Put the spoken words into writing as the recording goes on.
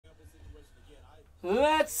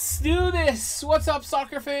Let's do this. What's up,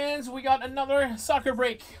 soccer fans? We got another soccer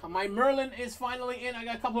break. My Merlin is finally in. I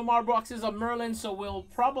got a couple more boxes of Merlin, so we'll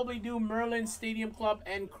probably do Merlin, Stadium Club,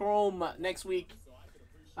 and Chrome next week.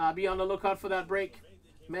 Be on the lookout for that break.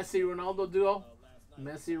 Messi-Ronaldo duo.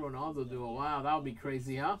 Messi-Ronaldo duo. Wow, that would be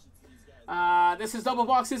crazy, huh? This is double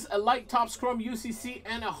boxes, a light Topps Chrome UCC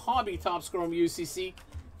and a hobby Topps Chrome UCC.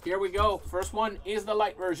 Here we go. First one is the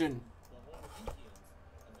light version.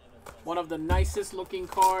 One of the nicest looking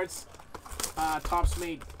cards Topps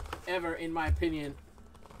made ever, in my opinion.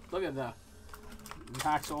 Look at the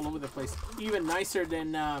packs all over the place. Even nicer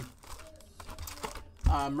than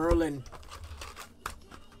Merlin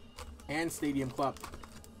and Stadium Club.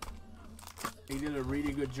 They did a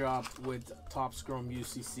really good job with Topps Chrome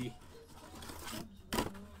UCC.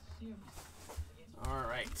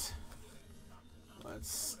 Alright.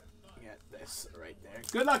 Let's get this right there.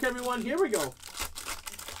 Good luck, everyone. Here we go.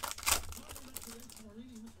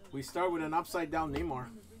 We start with an upside down Neymar.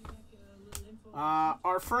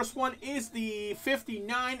 Our first one is the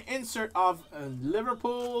 59 insert of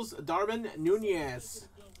Liverpool's Darwin Nunez.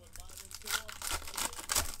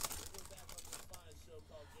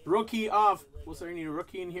 Rookie of, was there any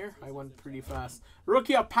rookie in here? I went pretty fast.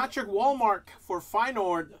 Rookie of Patrick Walmark for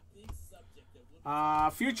Feyenoord.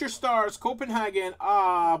 Future Stars Copenhagen,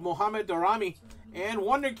 Mohamed Darami. And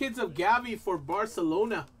Wonder Kids of Gavi for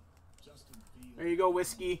Barcelona. There you go,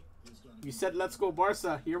 Whiskey. You said let's go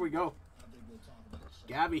Barca. Here we go.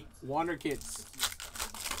 Gavi, Wonder Kids.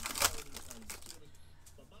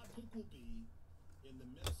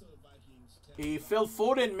 A Phil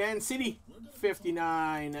Foden, Man City,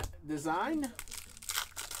 59 design.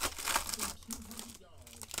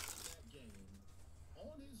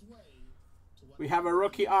 We have a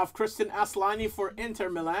rookie of Christian Aslani for Inter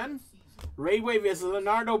Milan. Raywave is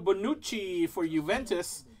Leonardo Bonucci for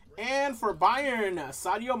Juventus. And for Bayern,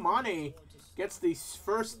 Sadio Mane gets the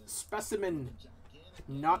first specimen,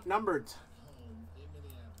 not numbered.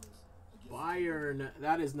 Bayern,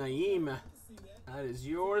 that is Naeem. That is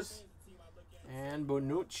yours. And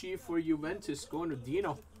Bonucci for Juventus going to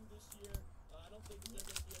Dino.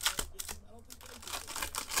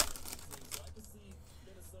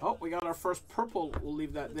 Oh, we got our first purple. We'll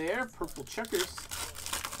leave that there. Purple checkers.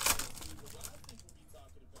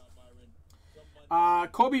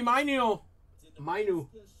 Kobe Manu.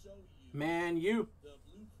 Man U.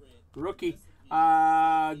 Rookie.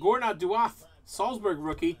 Gorna Duath. Salzburg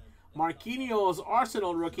rookie. Marquinhos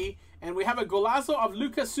Arsenal rookie. And we have a golazo of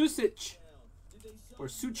Luka Sucic. Or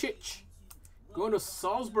Sucic. Going to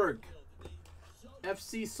Salzburg.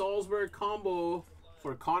 FC Salzburg combo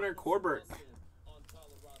for Connor Corbett.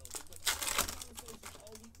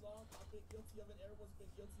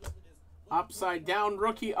 Upside down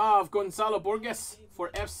rookie of Gonzalo Borges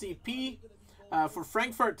for FCP. For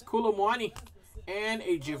Frankfurt, Koulibaly. And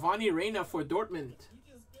a Giovanni Reina for Dortmund.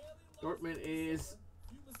 Dortmund is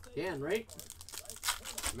Dan, right?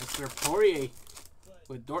 Mr. Poirier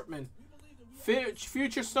with Dortmund.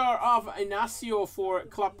 Future star of Inácio for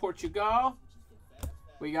Club Portugal.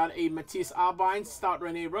 We got a Matisse Albine, Stout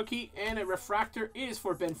Rene rookie. And a refractor is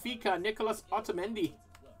for Benfica, Nicolas Otamendi.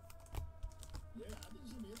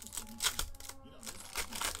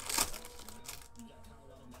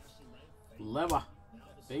 Leva,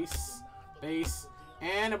 base,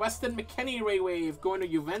 and a Weston McKennie Ray Wave going to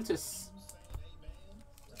Juventus.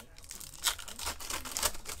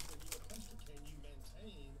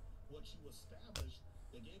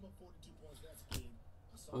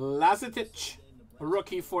 Lazetic,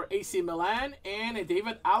 rookie for AC Milan, and a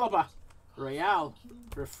David Alaba, Real,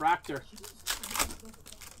 refractor.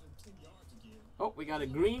 Oh, we got a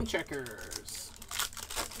green checkers.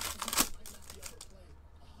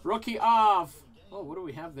 Rookie of, oh, what do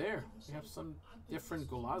we have there? We have some different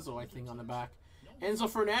golazo, I think, on the back. Enzo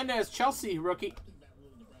Fernandez, Chelsea, rookie.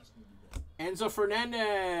 Enzo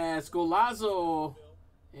Fernandez, golazo.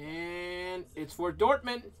 And it's for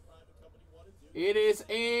Dortmund. It is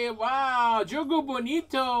a, wow, Jogo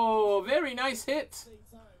Bonito. Very nice hit.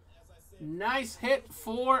 Nice hit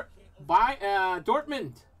for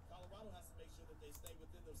Dortmund.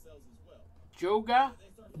 Joga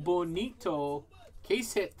Bonito.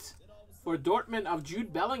 Case hit for Dortmund of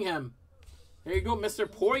Jude Bellingham. There you go, Mr.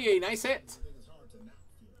 Poirier. Nice hit.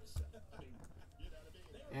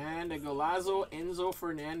 And a golazo, Enzo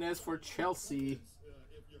Fernandez for Chelsea.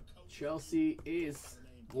 Chelsea is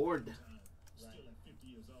bored.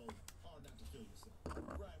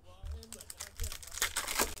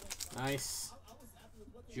 Nice.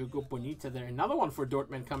 Jogo Bonito there. Another one for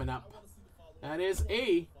Dortmund coming up. That is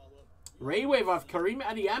a Ray Wave of Karim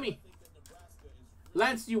Adeyemi.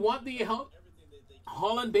 Lance, do you want the help?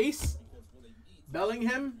 Holland base.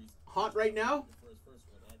 Bellingham, hot right now.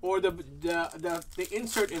 Or the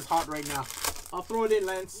insert is hot right now. I'll throw it in,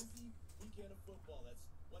 Lance.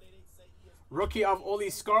 Rookie of Oli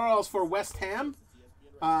Scarls for West Ham.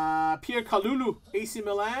 Pierre Kalulu, AC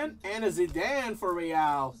Milan. And a Zidane for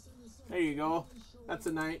Real. There you go. That's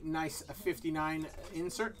a nice 59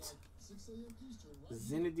 insert.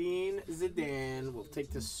 Zinedine Zidane. We'll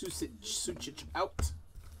take the Sucic out.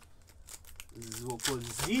 We'll put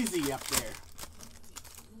Zizi up there.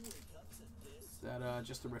 Is that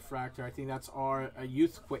just a refractor? I think that's our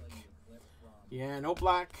Youth Quick. Yeah, no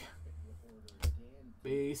black.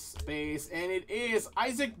 Base. And it is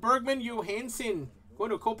Isaac Bergman Johansson. Going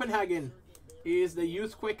to Copenhagen. Is the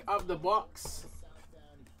Youth Quick of the box.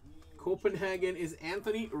 Copenhagen is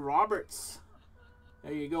Anthony Roberts.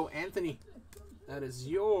 There you go, Anthony. That is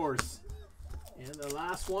yours. And the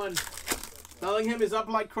last one. Bellingham is up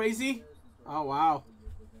like crazy. Oh, wow.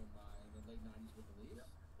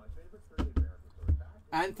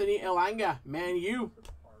 Anthony Elanga, Man U.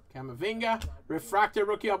 Camavinga. Refractor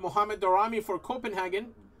rookie of Mohamed Darami for Copenhagen.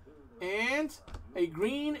 And a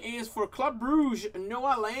green is for Club Brugge,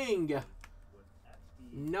 Noah Lang.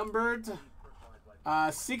 Numbered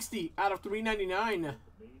 60 out of 399.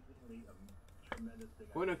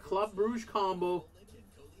 Going to Club Brugge combo.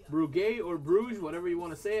 Brugge or Bruges, whatever you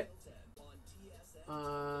want to say it.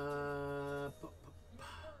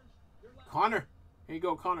 Connor. Here you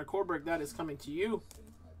go, Connor Corberg. That is coming to you.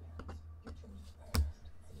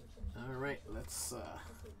 Alright, let's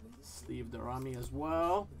sleeve Darami as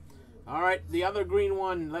well. Alright, the other green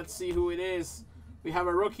one. Let's see who it is. We have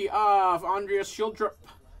a rookie of Andreas Schildrup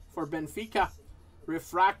for Benfica.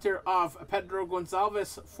 Refractor of Pedro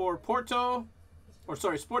Gonçalves for Porto. Or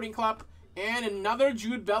sorry, Sporting Club. And another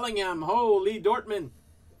Jude Bellingham. Holy Dortmund.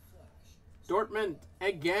 Dortmund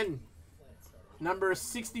again. Number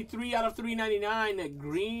 63 out of 399. A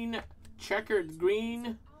green, checkered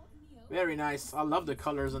green. Very nice. I love the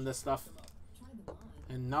colors on this stuff.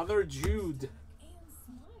 Another Jude.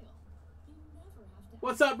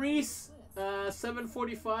 What's up, Reese?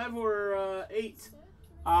 745 or 8?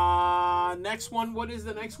 Next one. What is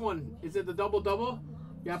the next one? Is it the double-double?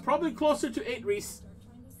 Yeah, probably closer to 8, Reese.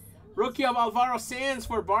 Rookie of Alvaro Sanz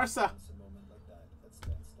for Barca.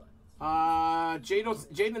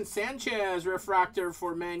 Jadon Sanchez refractor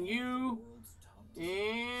for Man U.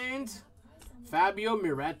 And Fabio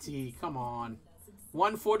Miretti. Come on.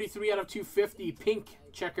 143 out of 250. Pink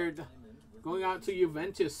checkered. Going out to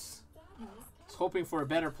Juventus. Just hoping for a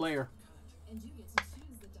better player.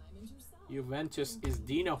 Juventus is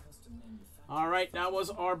Dino. Alright, that was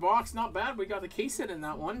our box. Not bad. We got the case hit in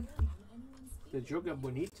that one. The Joga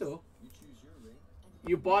Bonito.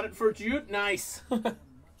 You bought it for Jude? Nice.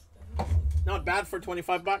 Not bad for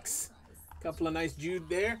 25 bucks. Couple of nice Jude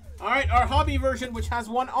there. Alright, our hobby version, which has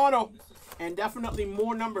one auto. And definitely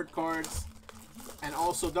more numbered cards. And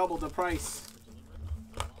also double the price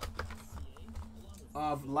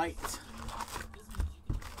of light.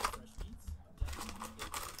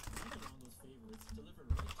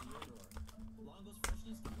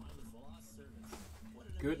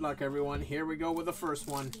 Good luck, everyone. Here we go with the first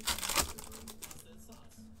one.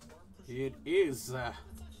 It is...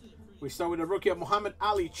 we start with a rookie of Muhammad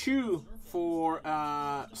Ali Chu for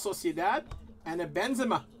Sociedad. And a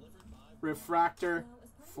Benzema refractor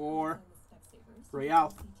for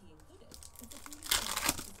Real.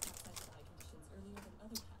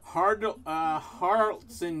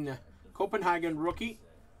 Haraldson, Copenhagen rookie.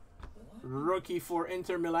 Rookie for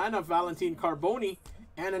Inter Milan of Valentin Carboni.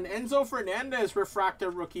 And an Enzo Fernandez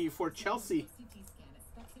refractor rookie for Chelsea.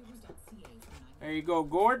 There you go,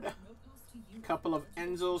 Gord. Couple of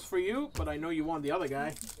Enzos for you, but I know you want the other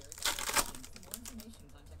guy.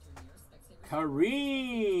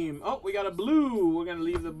 Kareem. Oh, we got a blue. We're going to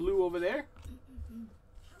leave the blue over there.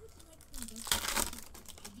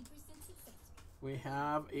 We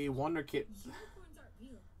have a Wonder Kid.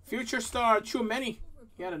 Future Star Tchouameni.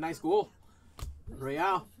 He had a nice goal.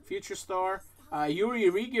 Real. Future Star. Yuri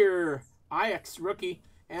Rieger. Ajax rookie.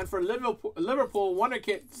 And for Liverpool Wonder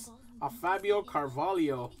Kits. Fabio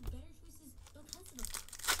Carvalho.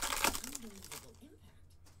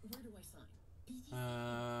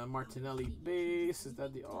 Martinelli base. Is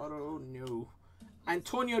that the auto? No.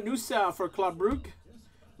 Antonio Nusa for Club Brugge.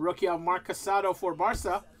 Rookie of Marc Casado for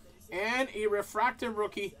Barca. And a refractor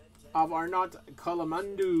rookie of Arnaut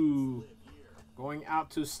Kalamandu. Going out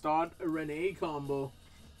to Stade Rene combo.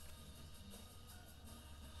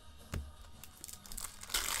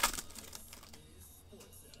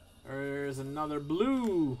 There's another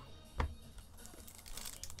blue.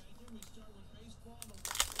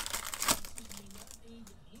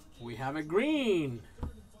 have a green.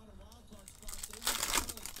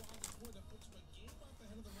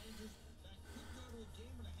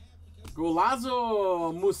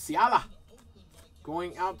 Golazo Musiala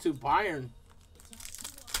going out to Bayern.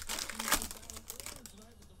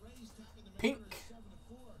 Pink.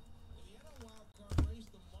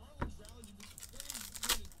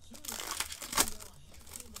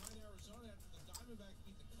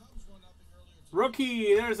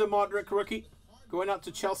 Rookie, there's a Modric rookie going out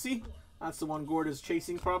to Chelsea. That's the one Gord is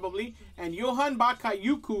chasing probably. And Johan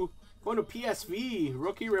Bakayuku going to PSV,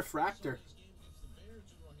 rookie refractor.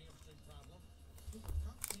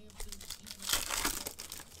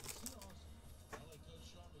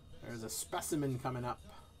 There's a specimen coming up.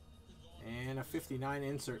 And a 59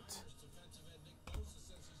 insert.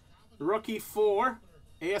 Rookie for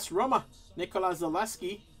AS Roma, Nikola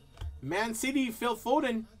Zaleski. Man City, Phil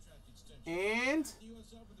Foden. And,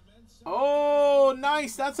 oh,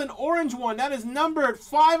 nice. That's an orange one. That is numbered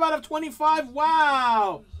 5 out of 25.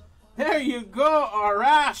 Wow. There you go,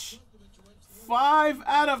 Arash. 5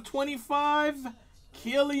 out of 25.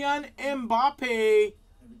 Kylian Mbappe.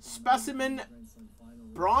 Specimen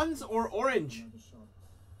bronze or orange?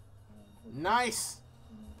 Nice.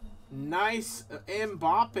 Nice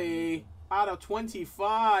Mbappe out of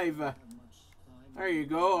 25. There you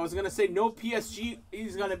go. I was going to say no PSG.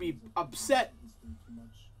 He's going to be upset.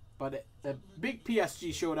 But the big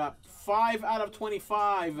PSG showed up. 5 out of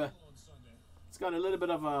 25. It's got a little bit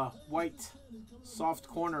of a white soft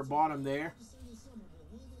corner bottom there.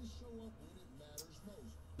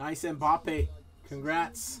 Nice Mbappe.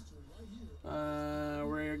 Congrats.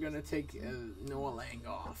 We're going to take Noah Lang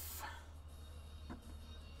off.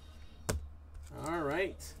 All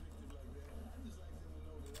right.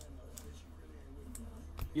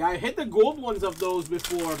 Yeah, I hit the gold ones of those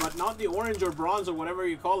before, but not the orange or bronze or whatever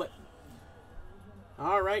you call it.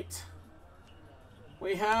 All right.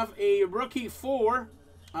 We have a rookie for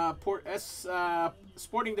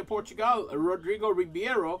Sporting de Portugal, Rodrigo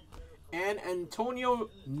Ribeiro, and Antonio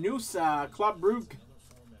Nusa, Club Brugge.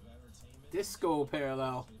 Disco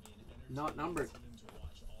parallel, not numbered.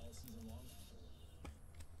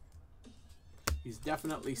 He's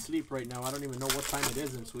definitely asleep right now. I don't even know what time it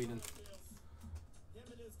is in Sweden.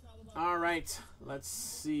 All right, let's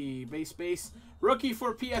see. Base. Rookie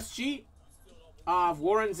for PSG of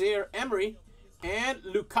Warren Zaire-Emery. And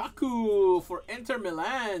Lukaku for Inter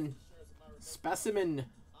Milan. Specimen.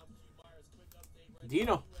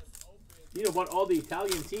 Dino won all the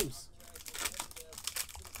Italian teams.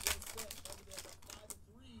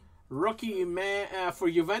 Rookie man for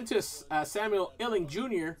Juventus, Samuel Illing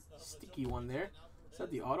Jr. Sticky one there. Is that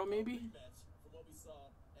the auto maybe?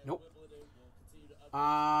 Nope.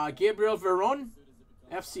 Gabriel Veron,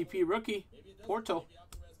 FCP rookie, Porto.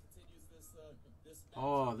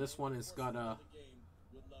 Oh, this one has got a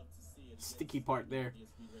sticky part there.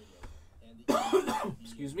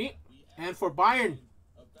 Excuse me. And for Bayern,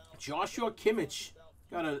 Joshua Kimmich.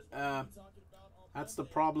 Got a, that's the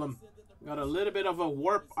problem. Got a little bit of a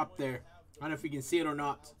warp up there. I don't know if you can see it or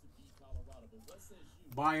not.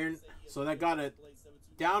 Bayern. So that got it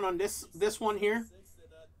down on this one here.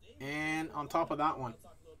 And on top of that one.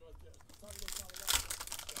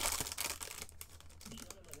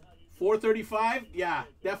 435. Yeah,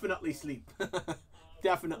 definitely sleep.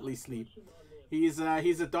 Definitely sleep. He's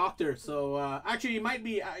a doctor, so actually he might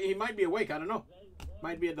be awake. I don't know.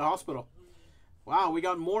 Might be at the hospital. Wow, we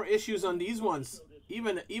got more issues on these ones.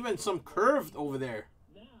 Even some curved over there.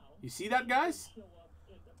 You see that, guys?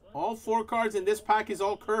 All 4 cards in this pack is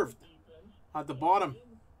all curved at the bottom.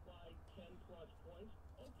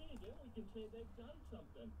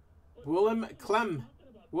 William Clem,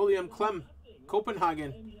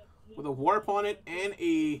 Copenhagen, with a warp on it and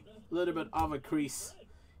a little bit of a crease.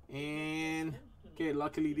 And okay,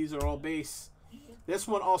 luckily these are all base. This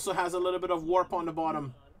one also has a little bit of warp on the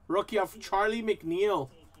bottom. Rookie of Charlie McNeil.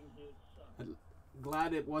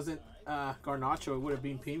 Glad it wasn't Garnacho. It would have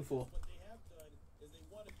been painful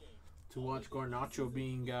to watch Garnacho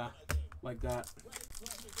being like that.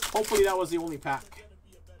 Hopefully that was the only pack.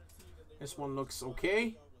 This one looks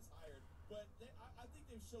okay.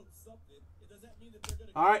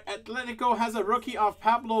 All right, Atletico has a rookie of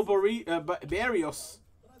Pablo Barrios.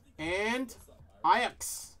 And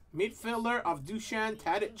Ajax, midfielder of Dusan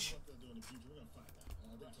Tadic.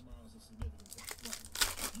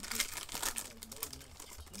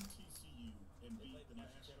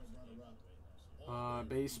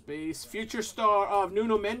 Base. Future star of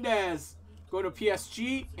Nuno Mendes going to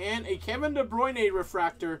PSG. And a Kevin De Bruyne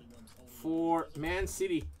refractor for Man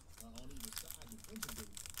City.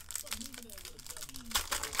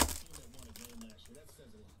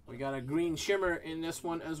 We got a green shimmer in this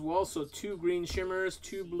one as well. So 2 green shimmers,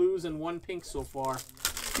 2 blues, and 1 pink so far.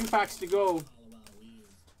 2 packs to go.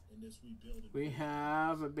 We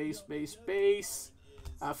have a base.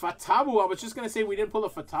 Fatawu. I was just going to say we didn't pull a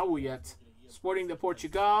Fatawu yet. Sporting de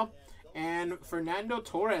Portugal. And Fernando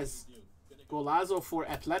Torres. Golazo for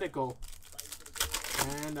Atletico.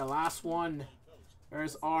 And the last one.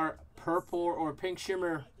 There's our purple or pink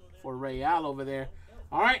shimmer for Real over there.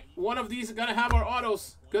 All right, one of these is going to have our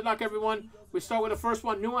autos. Good luck, everyone. We start with the first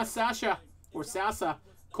one. Nua Sasha, or Sasa,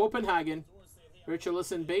 Copenhagen.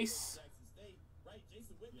 Richarlison base.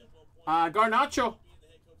 Garnacho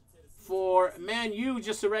for Man U,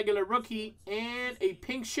 just a regular rookie. And a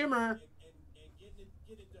pink shimmer.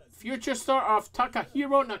 Future star of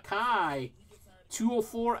Takahiro Nakai.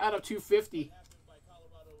 204 out of 250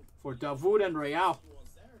 for Davud and Real.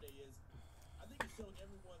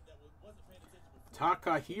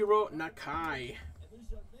 Takahiro Nakai.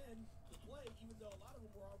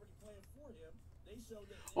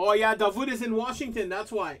 Oh, yeah, Davud is in Washington.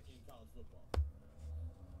 That's why.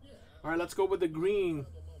 All right, let's go with the green.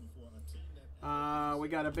 We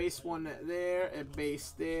got a base one there, a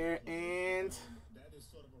base there, and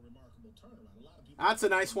that's a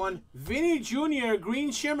nice one. Vinny Jr.,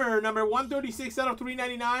 green shimmer, number 136 out of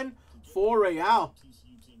 399 for Real.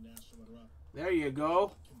 There you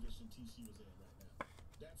go.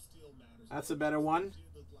 That's a better one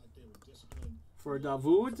for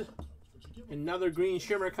Davud. Another green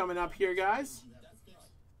shimmer coming up here, guys.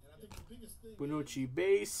 Bonucci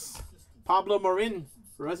base. Pablo Marin,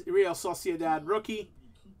 Real Sociedad rookie.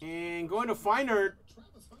 And going to Feyenoord,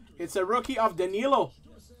 it's a rookie of Danilo.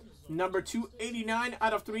 Number 289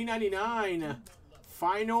 out of 399.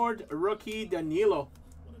 Feyenoord rookie Danilo.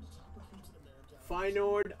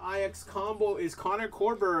 Feyenoord Ajax combo is Connor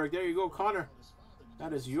Korberg. There you go, Connor.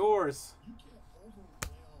 That is yours.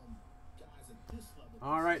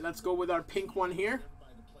 All right, let's go with our pink one here.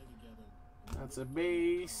 That's a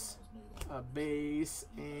base,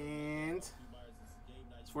 and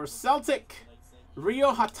it's for Celtic.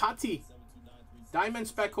 Rio Hatati. Diamond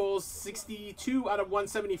Speckles, 62 out of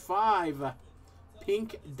 175.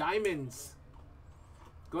 Pink diamonds.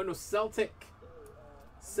 Going to Celtic.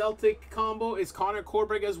 Celtic combo is Connor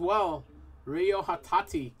Korberg as well. Rio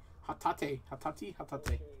Hatati. Hatate.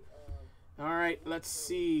 All right, let's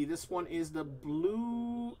see. This one is the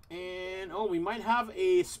blue, and oh, we might have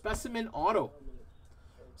a specimen auto.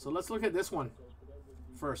 So let's look at this one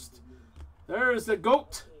first. There's the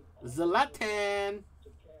GOAT, Zlatan.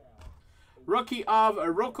 Rookie of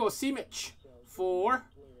Roko Simic for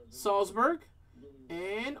Salzburg.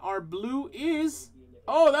 And our blue is,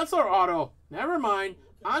 oh, that's our auto. Never mind.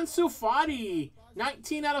 Ansu Fati,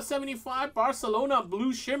 19 out of 75, Barcelona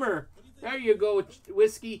blue shimmer. There you go,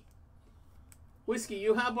 Whiskey. Whiskey,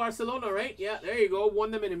 you have Barcelona, right? Yeah, there you go.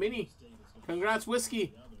 Won them in a mini. Congrats,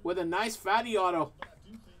 Whiskey, with a nice fatty auto.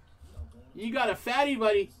 You got a fatty,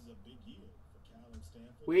 buddy.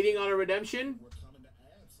 Waiting on a redemption.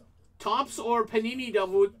 Tops or Panini,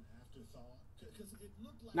 Davud?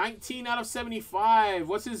 19 out of 75.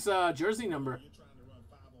 What's his jersey number?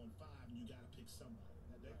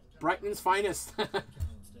 Brighton's finest.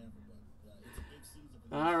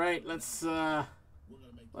 All right, let's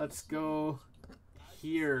go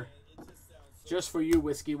here. Just for you,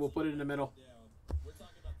 Whiskey. We'll put it in the middle.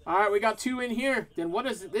 All right, we got 2 in here. Then what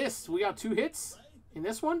is this? We got 2 hits in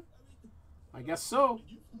this one? I guess so.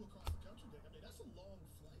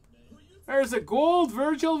 There's a gold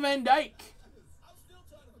Virgil van Dijk.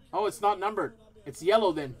 Oh, it's not numbered. It's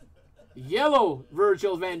yellow then. Yellow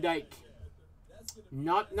Virgil van Dijk.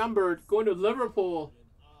 Not numbered. Going to Liverpool.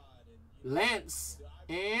 Lance.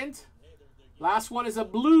 And last one is a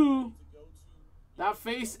blue. That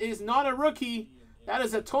face is not a rookie. That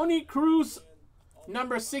is a Toni Kroos.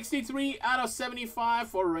 Number 63 out of 75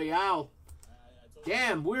 for Real.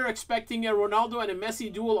 Damn, we're expecting a Ronaldo and a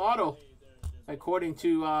Messi dual auto. According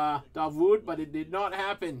to Davud, but it did not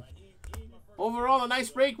happen. Overall, a nice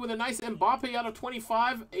break with a nice Mbappe out of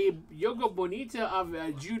 25. A Yogo Bonita of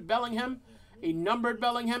Jude Bellingham. A numbered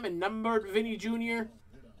Bellingham and numbered Vinny Jr.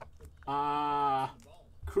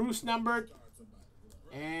 Kroos numbered.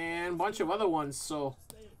 And a bunch of other ones. So,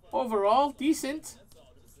 overall, decent.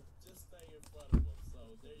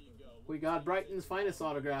 We got Brighton's finest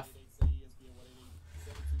autograph.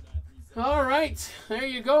 All right, there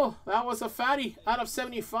you go. That was a fatty out of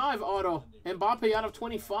 75 auto. Mbappe out of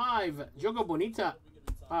 25. Jogo Bonita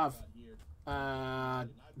of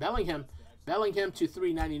Bellingham. Bellingham to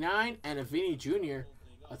 399 and a Vinny Jr.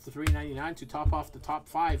 at 399 to top off the top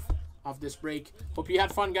 5 of this break. Hope you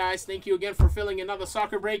had fun, guys. Thank you again for filling another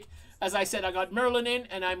soccer break. As I said, I got Merlin in,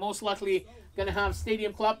 and I'm most likely going to have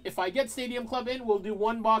Stadium Club. If I get Stadium Club in, we'll do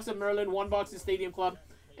 1 box of Merlin, 1 box of Stadium Club,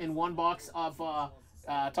 and 1 box of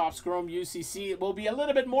Topps Chrome UCC. It will be a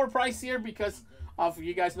little bit more pricier because of,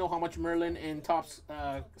 you guys know how much Merlin and Topps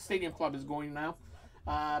Stadium Club is going now.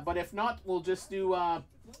 But if not, we'll just do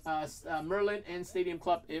Merlin and Stadium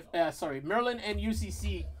Club. Merlin and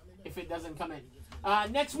UCC if it doesn't come in.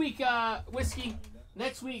 Next week, Whiskey.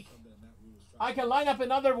 Next week, I can line up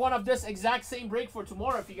another one of this exact same break for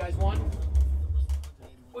tomorrow if you guys want.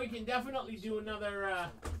 We can definitely do another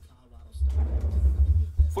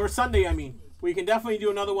for Sunday. I mean, we can definitely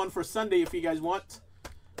do another one for Sunday if you guys want.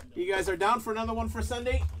 You guys are down for another one for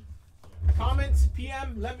Sunday? Comments,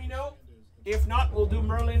 PM, let me know. If not, we'll do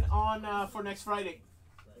Merlin on for next Friday.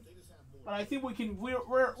 But I think we can.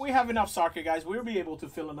 We have enough soccer, guys. We'll be able to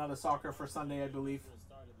fill another soccer for Sunday, I believe.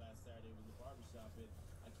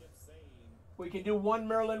 We can do 1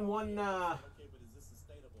 Merlin, 1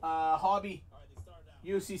 Hobby,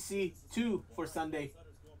 UCC, 2 for Sunday.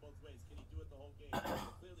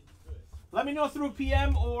 Let me know through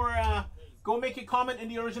PM or go make a comment in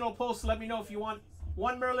the original post. Let me know if you want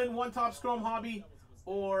 1 Merlin, 1 Topps Chrome Hobby,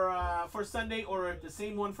 or for Sunday, or the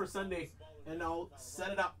same one for Sunday, and I'll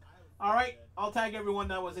set it up. All right, I'll tag everyone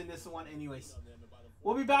that was in this one anyways.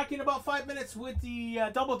 We'll be back in about 5 minutes with the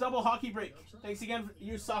double-double hockey break. Thanks again,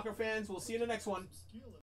 you soccer fans. We'll see you in the next one.